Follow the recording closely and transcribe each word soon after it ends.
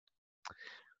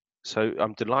So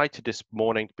I'm delighted this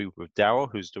morning to be with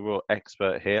Daryl, who's the real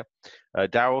expert here.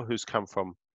 Daryl, who's come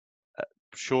from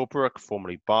Shawbrook,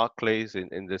 formerly Barclays,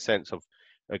 in the sense of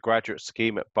a graduate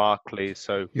scheme at Barclays.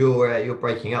 So You're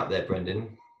breaking up there,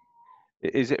 Brendan.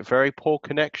 is it very poor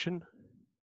connection,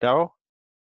 Daryl?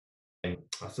 I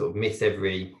sort of miss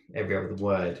every other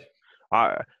word.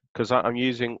 Because I'm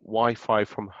using Wi-Fi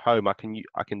from home. I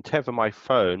can tether my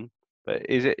phone, but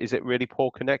is it really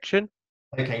poor connection?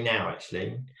 Okay, now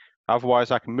actually.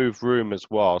 Otherwise, I can move room as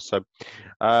well.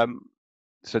 Um,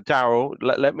 so Daryl,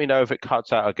 let me know if it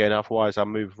cuts out again. Otherwise, I'll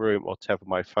move room or tether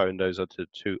my phone. Those are the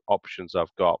two options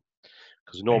I've got.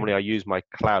 Because normally I use my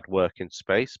cloud working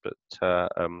space, but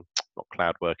not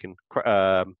cloud working,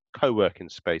 co-working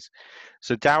space.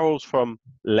 So Daryl's from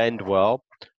Lendwell.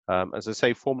 As I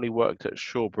say, formerly worked at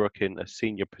Shawbrook in a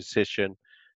senior position,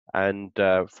 and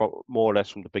from more or less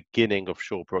from the beginning of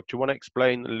Shawbrook. Do you want to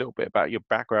explain a little bit about your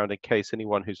background in case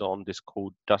anyone who's on this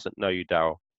call doesn't know you,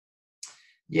 Daryl?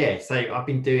 Yeah, so I've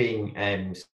been doing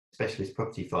specialist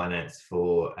property finance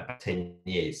for about 10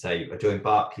 years. So I joined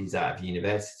Barclays out of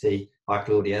university. Hi,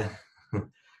 Claudia.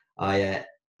 I, uh,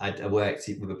 I worked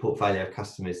with a portfolio of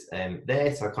customers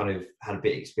there, so I kind of had a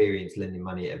bit of experience lending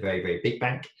money at a very, very big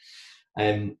bank.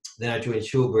 Then I joined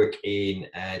Shawbrook in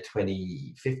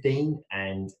 2015,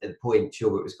 and at the point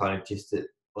Shawbrook was kind of just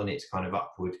on its kind of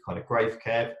upward kind of growth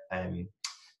curve.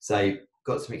 So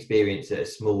got some experience at a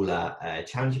smaller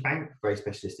challenger bank, very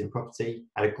specialist in property.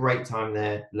 Had a great time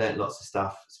there, learnt lots of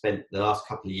stuff. Spent the last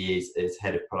couple of years as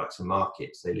head of products and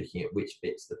markets, so looking at which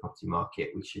bits of the property market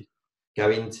we should go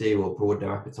into or broaden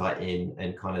our appetite in,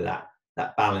 and kind of that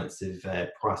balance of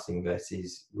pricing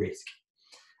versus risk.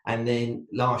 And then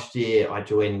last year I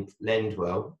joined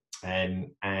Lendwell, and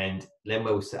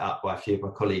Lendwell was set up by a few of my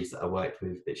colleagues that I worked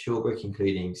with at Shawbrook,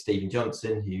 including Stephen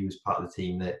Johnson, who was part of the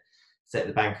team that set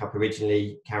the bank up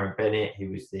originally, Karen Bennett,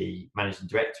 who was the managing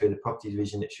director of the property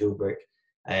division at Shawbrook,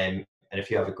 and a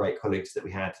few other great colleagues that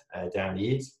we had down the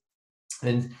years.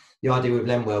 And the idea with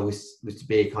Lendwell was to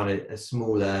be a kind of a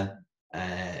smaller,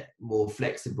 more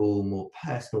flexible, more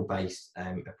personal based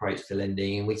approach to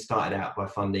lending. And we started out by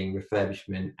funding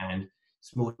refurbishment and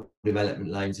small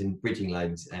development loans and bridging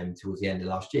loans towards the end of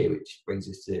last year, which brings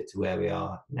us to where we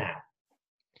are now.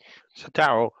 So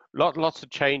Daryl, lots of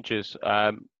changes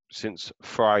since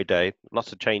Friday.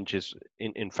 Lots of changes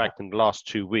in fact in the last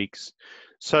 2 weeks.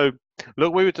 So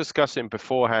look, we were discussing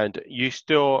beforehand. You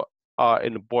still are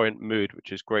in a buoyant mood,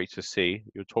 which is great to see.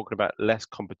 You're talking about less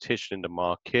competition in the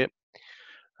market.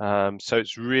 So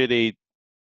it's really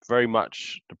very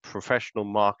much the professional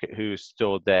market who is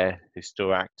still there, is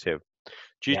still active.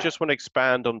 Do you Yeah. just want to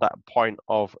expand on that point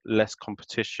of less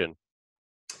competition?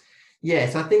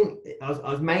 Yes, I think I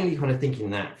was mainly kind of thinking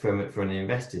that from an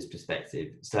investor's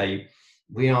perspective. So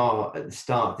we are at the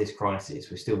start of this crisis.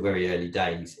 We're still very early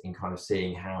days in kind of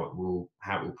seeing how it will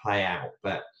play out.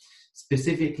 But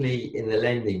specifically in the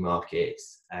lending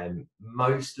markets,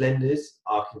 most lenders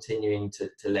are continuing to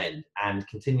lend and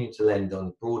continuing to lend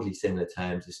on broadly similar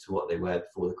terms as to what they were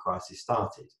before the crisis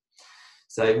started.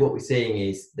 So what we're seeing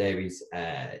is there is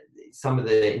some of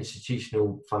the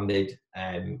institutional funded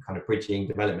kind of bridging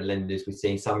development lenders. We're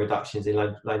seeing some reductions in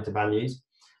loan to values.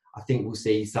 I think we'll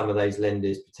see some of those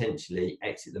lenders potentially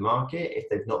exit the market if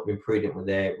they've not been prudent with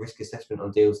their risk assessment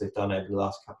on deals they've done over the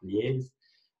last couple of years.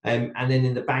 And then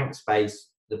in the bank space,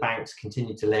 the banks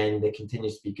continue to lend. There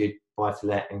continues to be good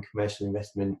buy-to-let and commercial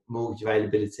investment, mortgage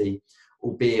availability,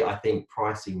 albeit I think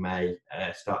pricing may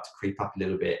start to creep up a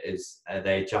little bit as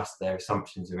they adjust their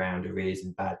assumptions around arrears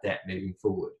and bad debt moving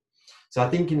forward. So I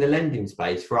think in the lending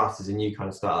space, for us as a new kind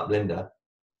of startup lender,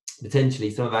 potentially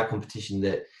some of our competition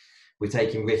that we're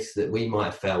taking risks that we might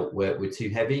have felt were too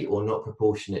heavy or not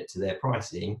proportionate to their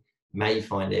pricing may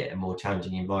find it a more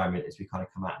challenging environment as we kind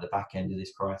of come out the back end of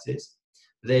this crisis.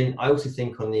 But then I also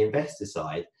think on the investor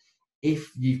side,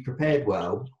 if you've prepared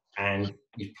well and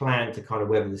you've planned to kind of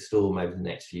weather the storm over the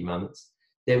next few months,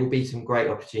 there will be some great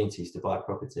opportunities to buy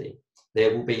property.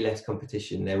 There will be less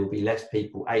competition. There will be less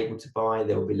people able to buy.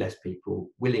 There will be less people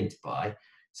willing to buy.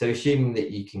 So assuming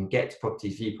that you can get to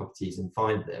properties, view properties and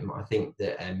find them, I think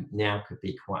that now could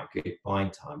be quite a good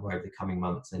buying time over the coming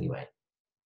months anyway.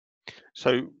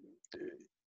 So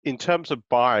in terms of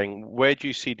buying, where do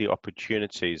you see the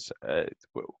opportunities?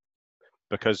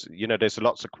 Because there's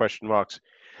lots of question marks.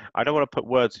 I don't want to put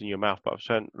words in your mouth, but I've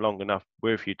spent long enough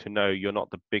with you to know you're not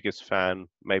the biggest fan.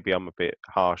 Maybe I'm a bit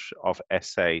harsh of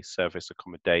SA, service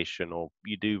accommodation, or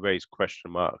you do raise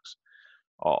question marks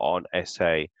on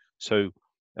SA. So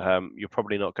You're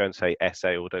probably not going to say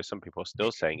SA, although some people are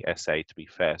still saying SA, to be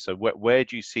fair. So where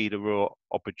do you see the real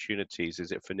opportunities?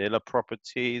 Is it vanilla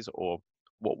properties, or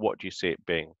what do you see it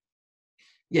being?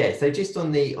 Yeah, so just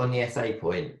on the SA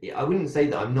point, I wouldn't say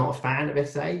that I'm not a fan of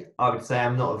SA. I would say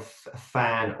I'm not a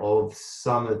fan of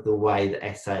some of the way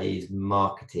that SA is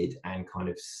marketed and kind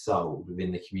of sold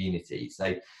within the community.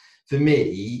 So for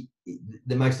me,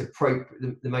 the most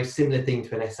appropriate, the most similar thing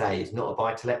to an SA is not a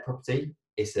buy-to-let property.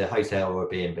 It's a hotel or a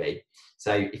B&B.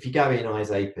 So if you go in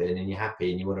eyes open and you're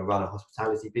happy and you want to run a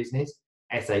hospitality business,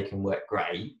 SA can work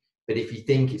great. But if you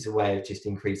think it's a way of just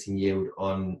increasing yield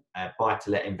on a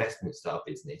buy-to-let investment style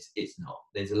business, it's not.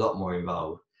 There's a lot more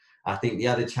involved. I think the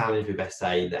other challenge with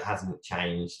SA that hasn't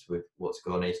changed with what's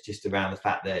gone is just around the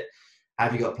fact that,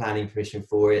 have you got planning permission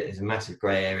for it? There's a massive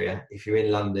grey area. If you're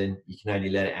in London, you can only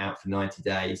let it out for 90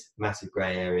 days, massive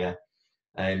grey area.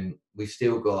 We've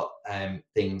still got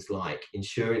things like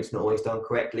insurance not always done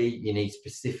correctly. You need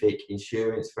specific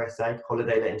insurance for SA,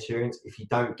 holiday let insurance. If you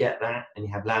don't get that and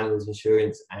you have landlord's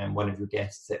insurance and one of your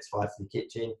guests sets fire to the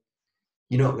kitchen,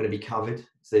 you're not going to be covered.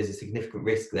 So there's a significant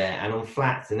risk there. And on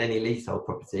flats and any leasehold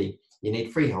property, you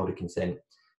need freeholder consent.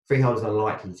 Freeholders are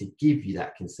unlikely to give you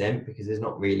that consent because there's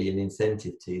not really an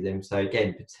incentive to them. So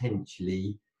again,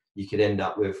 potentially you could end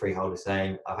up with a freeholder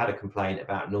saying, I've had a complaint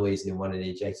about noise in one of the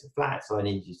adjacent flats, so I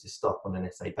need you to stop on an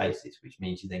SA basis, which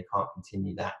means you then can't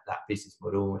continue that business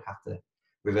model and would have to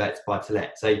revert to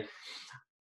buy-to-let. So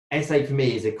SA for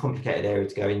me is a complicated area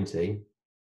to go into.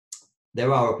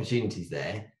 There are opportunities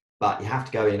there, but you have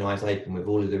to go in eyes open with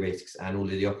all of the risks and all of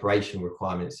the operational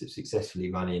requirements of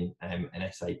successfully running an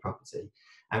SA property.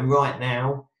 And right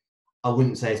now, I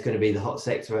wouldn't say it's going to be the hot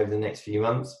sector over the next few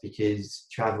months because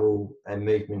travel and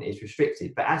movement is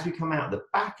restricted. But as we come out the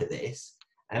back of this,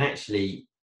 and actually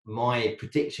my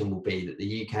prediction will be that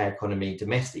the UK economy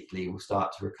domestically will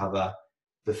start to recover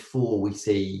before we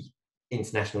see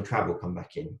international travel come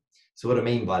back in. So what I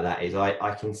mean by that is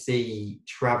I can see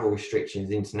travel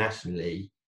restrictions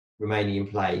internationally remaining in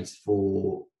place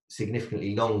for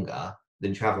significantly longer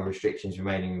than travel restrictions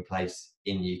remaining in place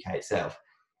in the UK itself.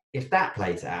 If that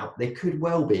plays out, there could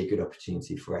well be a good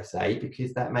opportunity for SA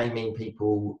because that may mean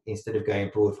people, instead of going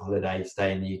abroad for holidays,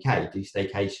 stay in the UK, do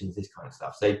staycations, this kind of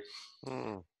stuff. So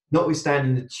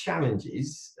notwithstanding the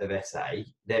challenges of SA,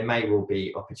 there may well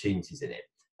be opportunities in it.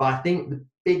 But I think the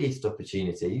biggest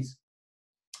opportunities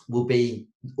will be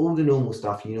all the normal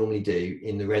stuff you normally do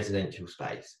in the residential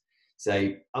space.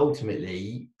 So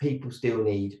ultimately, people still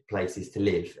need places to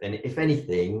live. And if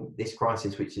anything, this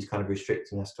crisis, which is kind of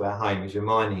restricting us to our home, is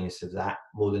reminding us of that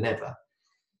more than ever.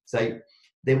 So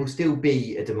there will still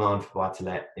be a demand for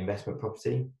buy-to-let investment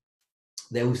property.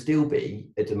 There will still be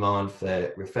a demand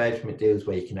for refurbishment deals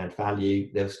where you can add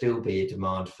value. There'll still be a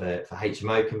demand for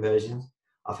HMO conversions.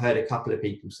 I've heard a couple of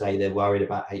people say they're worried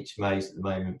about HMOs at the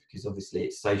moment because obviously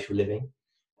it's social living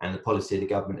and the policy of the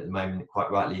government at the moment,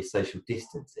 quite rightly, is social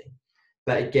distancing.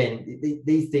 But again,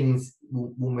 these things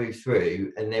will move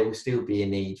through and there will still be a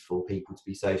need for people to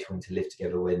be social and to live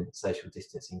together when social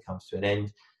distancing comes to an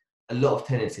end. A lot of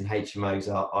tenants in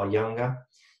HMOs are younger,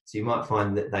 so you might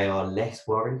find that they are less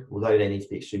worried, although they need to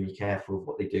be extremely careful of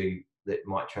what they do that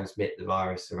might transmit the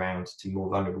virus around to more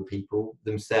vulnerable people,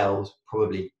 themselves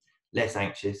probably less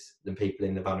anxious than people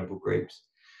in the vulnerable groups.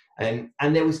 And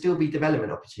there will still be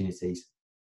development opportunities.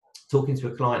 Talking to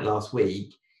a client last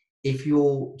week, if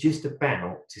you're just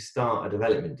about to start a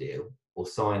development deal or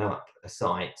sign up a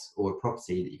site or a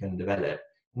property that you're going to develop,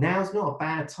 now's not a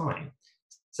bad time.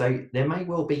 So there may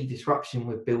well be disruption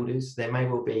with builders. There may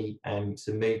well be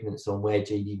some movements on where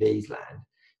GDVs land.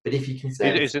 But if you can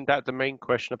say... Isn't that the main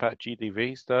question about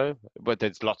GDVs though? But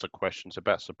there's lots of questions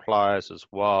about suppliers as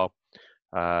well.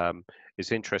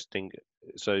 It's interesting.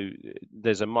 So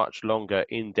there's a much longer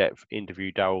in-depth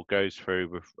interview Daryl goes through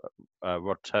with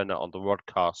Rod Turner on the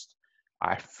Rodcast.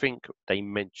 I think they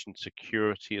mentioned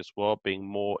security as well being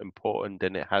more important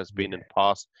than it has been in the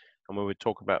past. And when we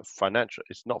talk about financial,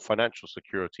 it's not financial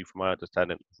security from my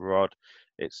understanding of Rod,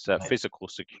 it's physical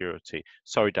security.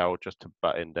 Sorry, Daryl, just to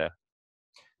butt in there.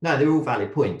 No, they're all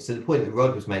valid points. So the point that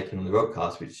Rod was making on the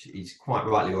Rodcast, which is quite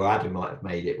rightly, or Adam might have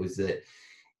made it, was that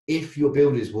if your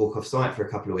builders walk off site for a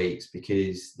couple of weeks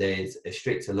because there's a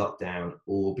stricter lockdown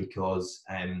or because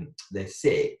they're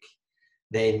sick,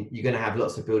 then you're going to have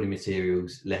lots of building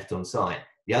materials left on site.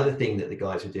 The other thing that the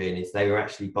guys were doing is they were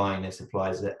actually buying their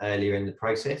supplies earlier in the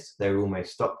process. They were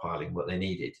almost stockpiling what they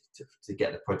needed to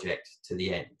get the project to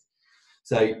the end.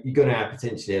 So you're going to have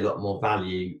potentially a lot more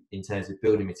value in terms of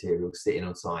building materials sitting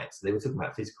on site. So they were talking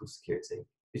about physical security,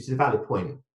 which is a valid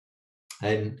point.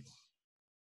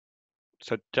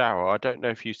 So Darryl, I don't know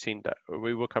if you've seen that.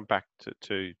 We will come back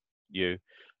to you.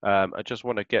 I just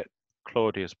want to get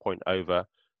Claudia's point over.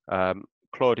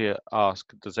 Claudia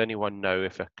asked, does anyone know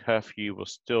if a curfew will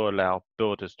still allow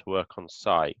builders to work on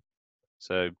site?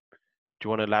 So do you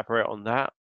want to elaborate on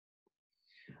that?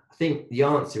 I think the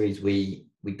answer is we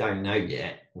don't know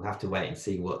yet. We'll have to wait and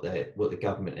see what the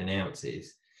government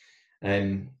announces.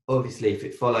 Obviously, if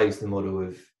it follows the model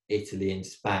of Italy and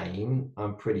Spain,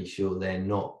 I'm pretty sure they're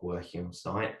not working on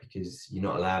site because you're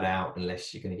not allowed out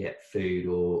unless you're going to get food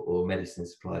or medicine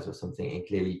supplies or something. And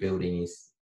clearly, building is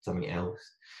something else.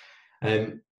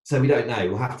 So we don't know.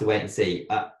 We'll have to wait and see.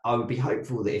 I would be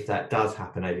hopeful that if that does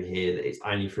happen over here, that it's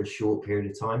only for a short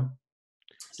period of time.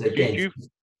 So Do again, you,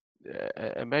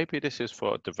 and maybe this is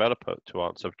for a developer to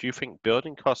answer. Do you think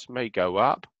building costs may go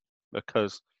up?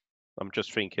 Because I'm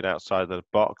just thinking outside of the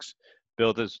box.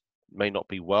 Builders may not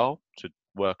be well to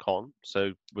work on.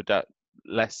 So would that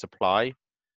less supply?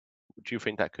 Do you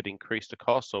think that could increase the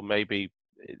cost, or maybe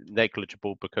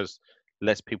negligible because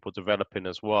less people developing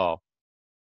as well?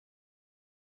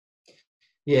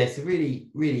 yeah, it's a really,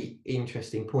 really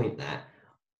interesting point that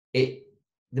it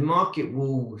the market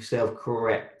will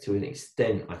self-correct to an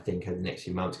extent, I think, over the next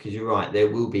few months, because you're right, there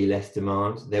will be less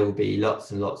demand. There will be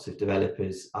lots and lots of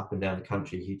developers up and down the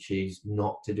country who choose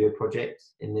not to do a project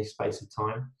in this space of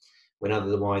time, when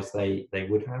otherwise they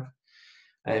would have.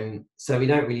 So we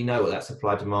don't really know what that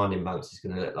supply-demand imbalance is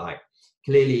going to look like.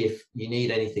 Clearly, if you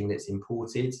need anything that's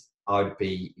imported, I would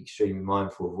be extremely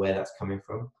mindful of where that's coming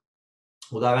from.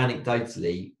 Although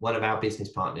anecdotally, one of our business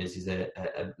partners is a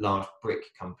large brick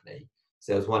company,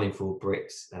 sells 1 in 4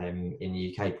 bricks in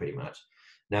the UK pretty much.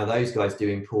 Now those guys do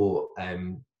import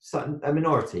a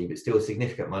minority, but still a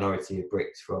significant minority of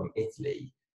bricks from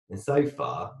Italy. And so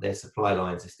far, their supply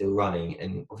lines are still running,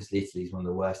 and obviously Italy is one of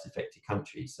the worst affected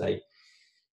countries. So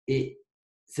it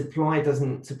supply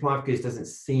of goods doesn't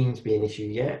seem to be an issue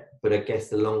yet, but I guess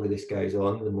the longer this goes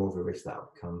on, the more of a risk that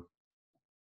will become.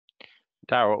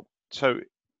 Darryl, so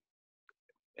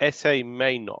SA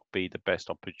may not be the best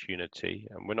opportunity,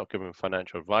 and we're not giving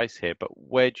financial advice here, but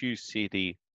where do you see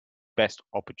the best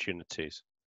opportunities?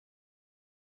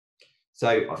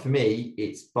 So for me,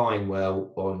 it's buying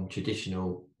well on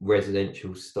traditional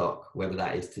residential stock, whether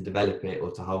that is to develop it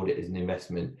or to hold it as an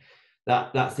investment.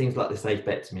 That seems like the safe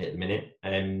bet to me at the minute.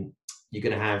 You're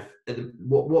going to have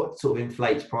what sort of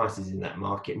inflates prices in that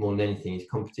market more than anything is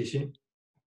competition.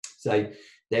 So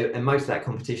and most of that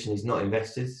competition is not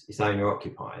investors, it's owner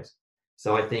occupiers.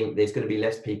 So I think there's going to be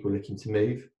less people looking to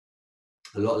move,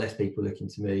 a lot less people looking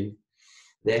to move.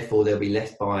 Therefore, there'll be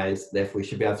less buyers. Therefore, we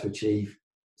should be able to achieve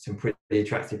some pretty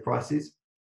attractive prices.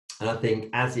 And I think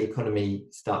as the economy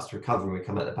starts to recover and we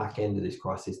come at the back end of this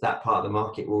crisis, that part of the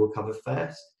market will recover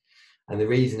first. And the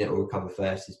reason it will recover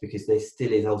first is because there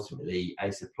still is ultimately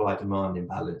a supply-demand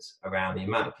imbalance around the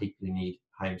amount of people who need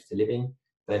homes to live in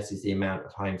versus the amount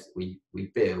of homes that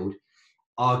we build.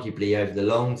 Arguably, over the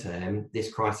long term,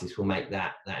 this crisis will make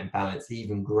that imbalance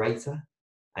even greater,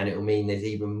 and it will mean there's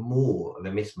even more of a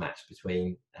mismatch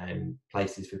between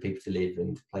places for people to live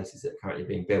and places that are currently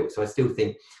being built. So I still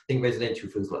think residential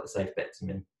feels like the safe bet to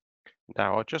me.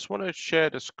 Now, I just want to share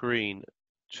the screen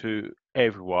to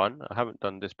everyone. I haven't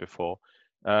done this before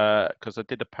because I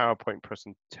did a PowerPoint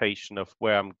presentation of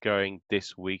where I'm going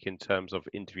this week in terms of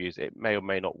interviews. It may or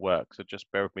may not work, so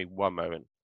just bear with me one moment.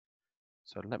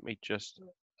 So let me just,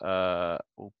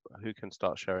 who can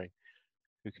start sharing?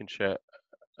 Who can share?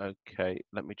 Okay,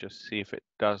 let me just see if it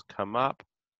does come up.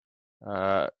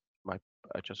 I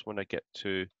just want to get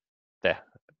to there.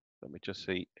 Let me just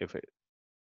see if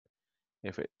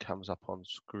it comes up on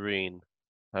screen.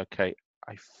 Okay,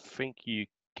 I think you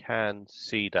can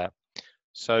see that.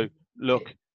 So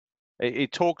look,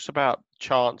 it talks about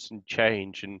chance and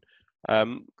change, and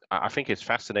I think it's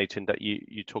fascinating that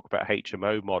you talk about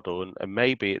HMO model, and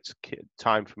maybe it's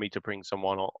time for me to bring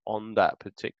someone on that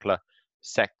particular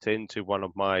sector into one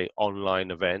of my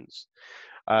online events.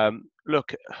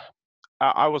 Look,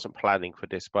 I wasn't planning for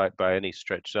this by any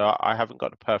stretch, so I haven't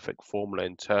got a perfect formula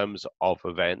in terms of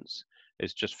events.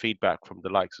 It's just feedback from the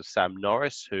likes of Sam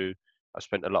Norris, who I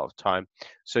spent a lot of time.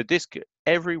 So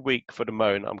every week for the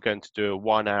moment, I'm going to do a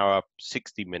 1 hour,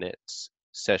 60 minutes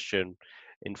session.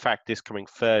 In fact, this coming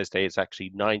Thursday is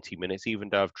actually 90 minutes, even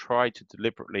though I've tried to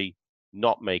deliberately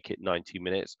not make it 90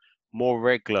 minutes, more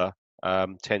regular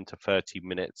 10 to 30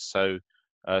 minutes. So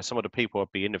some of the people I'll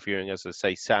be interviewing, as I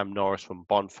say, Sam Norris from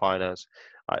Bond Finance.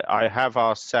 I have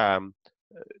asked Sam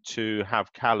to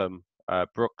have Callum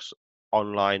Brooks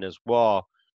online as well,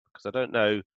 because I don't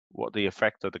know what the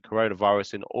effect of the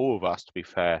coronavirus in all of us, to be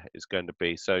fair, is going to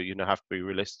be. So, have to be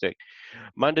realistic.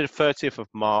 Monday the 30th of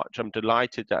March, I'm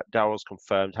delighted that Daryl's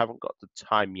confirmed. Haven't got the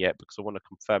time yet because I want to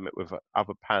confirm it with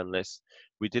other panelists.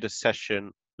 We did a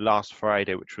session last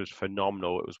Friday, which was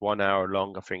phenomenal. It was 1 hour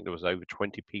long. I think there was over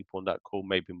 20 people on that call,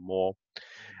 maybe more.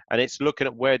 And it's looking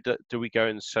at where do we go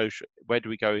in social, where do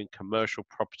we go in commercial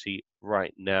property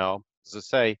right now. As I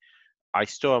say, I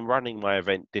still am running my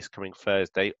event this coming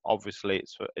Thursday. Obviously,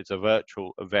 it's a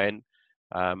virtual event,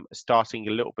 starting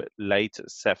a little bit late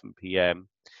at 7 p.m.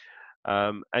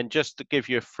 And just to give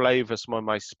you a flavour, some of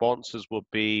my sponsors will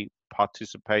be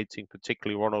participating,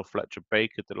 particularly Ronald Fletcher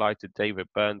Baker, delighted David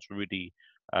Burns, Rudy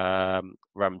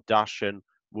Ramdashan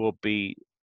will be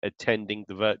attending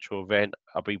the virtual event.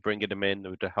 I'll be bringing them in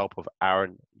with the help of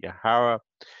Aaron Yahara.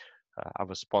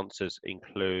 Other sponsors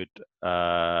include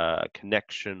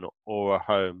Connection, Aura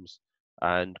Homes,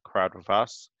 and Crowd with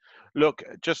Us. Look,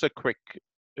 just a quick,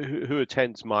 who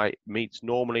attends my meets?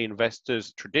 Normally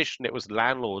investors. Traditionally, it was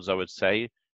landlords, I would say.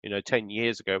 10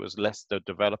 years ago, it was less the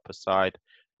developer side,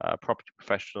 property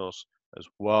professionals as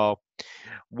well.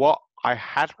 What I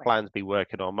had planned to be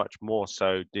working on much more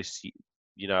so this,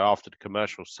 after the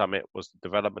commercial summit, was the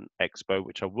development expo,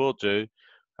 which I will do,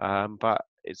 but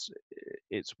it's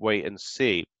wait and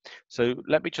see. So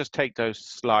let me just take those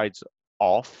slides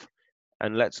off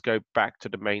and let's go back to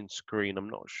the main screen. I'm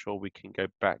not sure we can go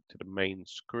back to the main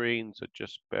screen, so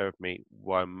just bear with me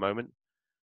one moment.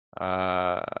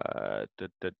 Your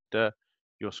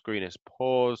screen is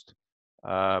paused.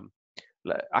 I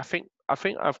think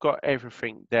I've got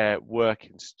everything there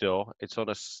working still. It's on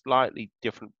a slightly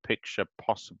different picture,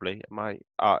 possibly.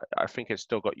 I think it's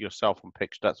still got yourself on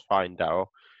picture. That's fine, Daryl.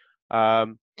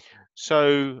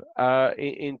 So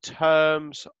in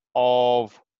terms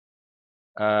of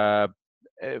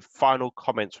final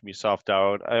comments from yourself,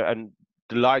 Daryl, and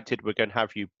delighted we're going to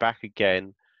have you back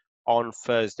again on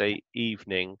Thursday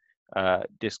evening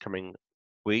this coming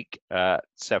week at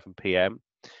 7 p.m.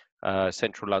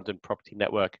 Central London Property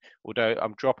Network. Although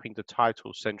I'm dropping the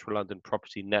title Central London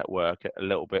Property Network a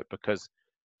little bit because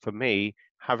for me,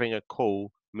 having a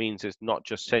call means it's not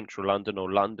just Central London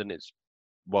or London, it's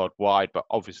worldwide, but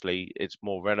obviously it's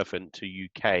more relevant to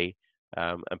UK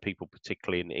and people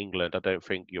particularly in England. I don't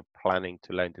think you're planning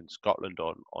to land in Scotland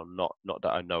or not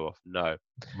that I know of. No.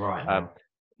 Right.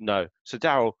 No. So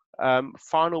Daryl,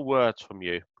 final words from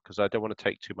you because I don't want to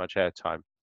take too much airtime.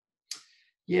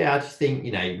 Yeah, I just think,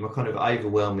 my kind of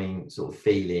overwhelming sort of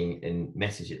feeling and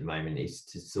message at the moment is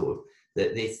to sort of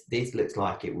that this looks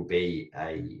like it will be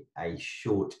a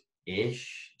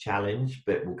short-ish challenge,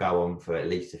 but will go on for at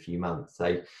least a few months.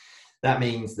 So that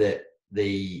means that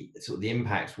the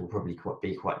impacts will probably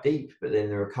be quite deep, but then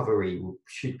the recovery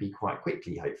should be quite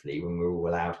quickly, hopefully, when we're all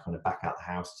allowed kind of back out the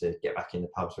house to get back in the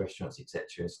pubs, restaurants, etc.,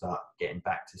 and start getting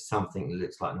back to something that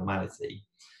looks like normality.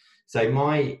 So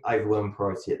my overwhelming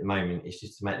priority at the moment is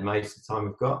just to make the most of the time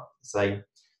we've got. So,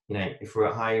 if we're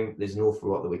at home, there's an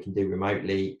awful lot that we can do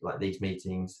remotely, like these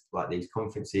meetings, like these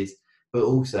conferences. But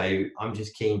also, I'm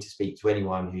just keen to speak to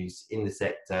anyone who's in the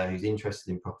sector, who's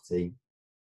interested in property,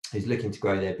 who's looking to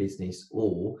grow their business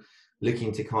or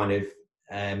looking to kind of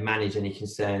manage any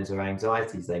concerns or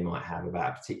anxieties they might have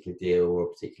about a particular deal or a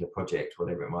particular project,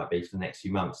 whatever it might be for the next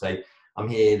few months. So I'm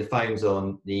here, the phone's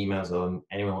on, the email's on,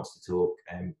 anyone wants to talk,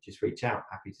 just reach out,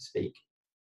 happy to speak.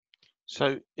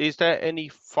 So is there any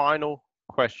final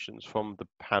questions from the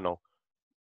panel?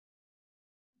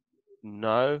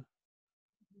 No?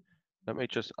 Let me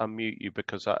just unmute you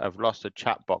because I've lost a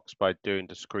chat box by doing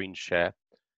the screen share.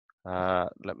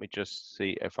 Let me just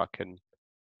see if I can,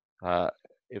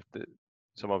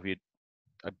 some of you,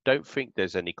 I don't think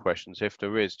there's any questions. If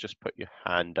there is, just put your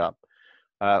hand up.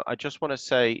 I just want to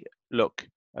say, look,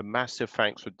 a massive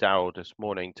thanks for Daryl this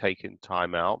morning taking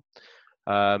time out.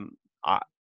 I'm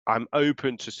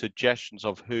open to suggestions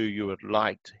of who you would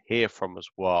like to hear from as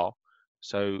well.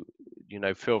 So,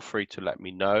 feel free to let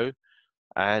me know.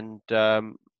 And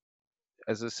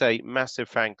as I say, massive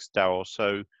thanks, Daryl.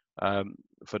 So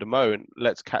for the moment,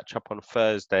 let's catch up on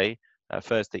Thursday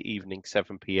evening,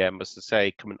 7 p.m. As I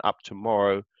say, coming up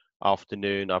tomorrow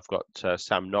afternoon, I've got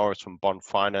Sam Norris from Bond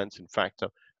Finance. In fact,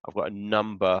 I've got a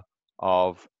number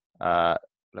of, let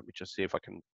me just see if I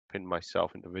can pin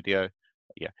myself in the video.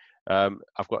 Yeah,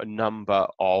 I've got a number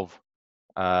of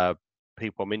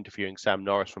people I'm interviewing. Sam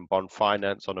Norris from Bond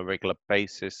Finance on a regular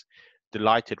basis.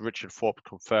 Delighted Richard Thorpe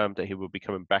confirmed that he will be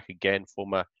coming back again,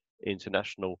 former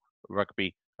international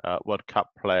rugby World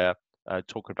Cup player,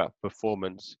 talking about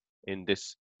performance in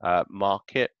this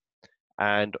market.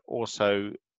 And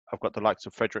also I've got the likes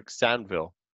of Frederick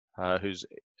Stanville, who's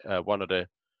one of the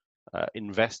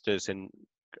investors in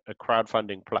a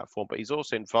crowdfunding platform, but he's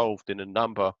also involved in a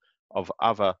number of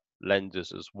other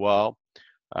lenders as well.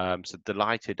 So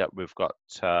delighted that we've got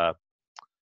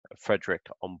Frederick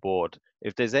on board.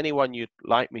 If there's anyone you'd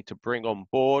like me to bring on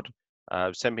board,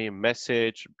 send me a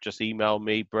message, just email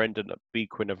me,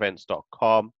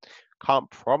 brendan@bquinevents.com.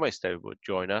 Can't promise they would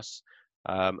join us.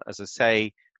 As I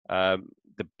say,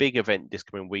 the big event this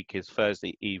coming week is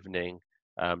Thursday evening.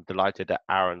 Delighted that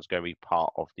Aaron's going to be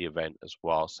part of the event as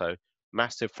well. So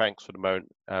massive thanks for the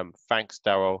moment. Thanks,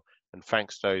 Daryl, and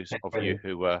thanks those of you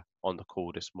who were on the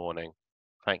call this morning.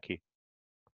 Thank you.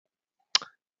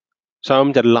 So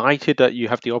I'm delighted that you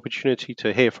have the opportunity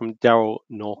to hear from Daryl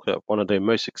Norcott, one of the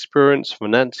most experienced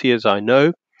financiers I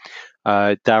know.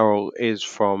 Daryl is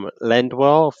from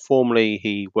Lendwell. Formerly,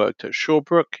 he worked at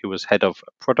Shawbrook. He was head of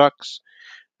products,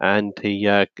 and he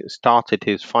started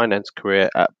his finance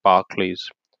career at Barclays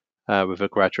with a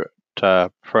graduate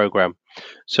program.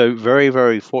 So very,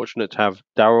 very fortunate to have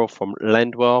Daryl from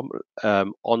Lendwell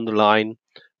on the line.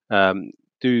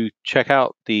 Do check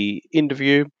out the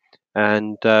interview.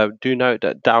 And do note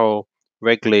that Daryl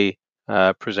regularly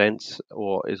presents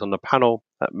or is on the panel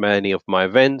at many of my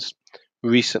events.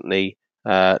 Recently,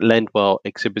 Lendwell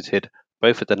exhibited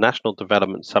both at the National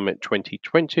Development Summit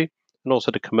 2020 and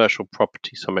also the Commercial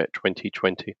Property Summit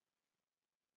 2020.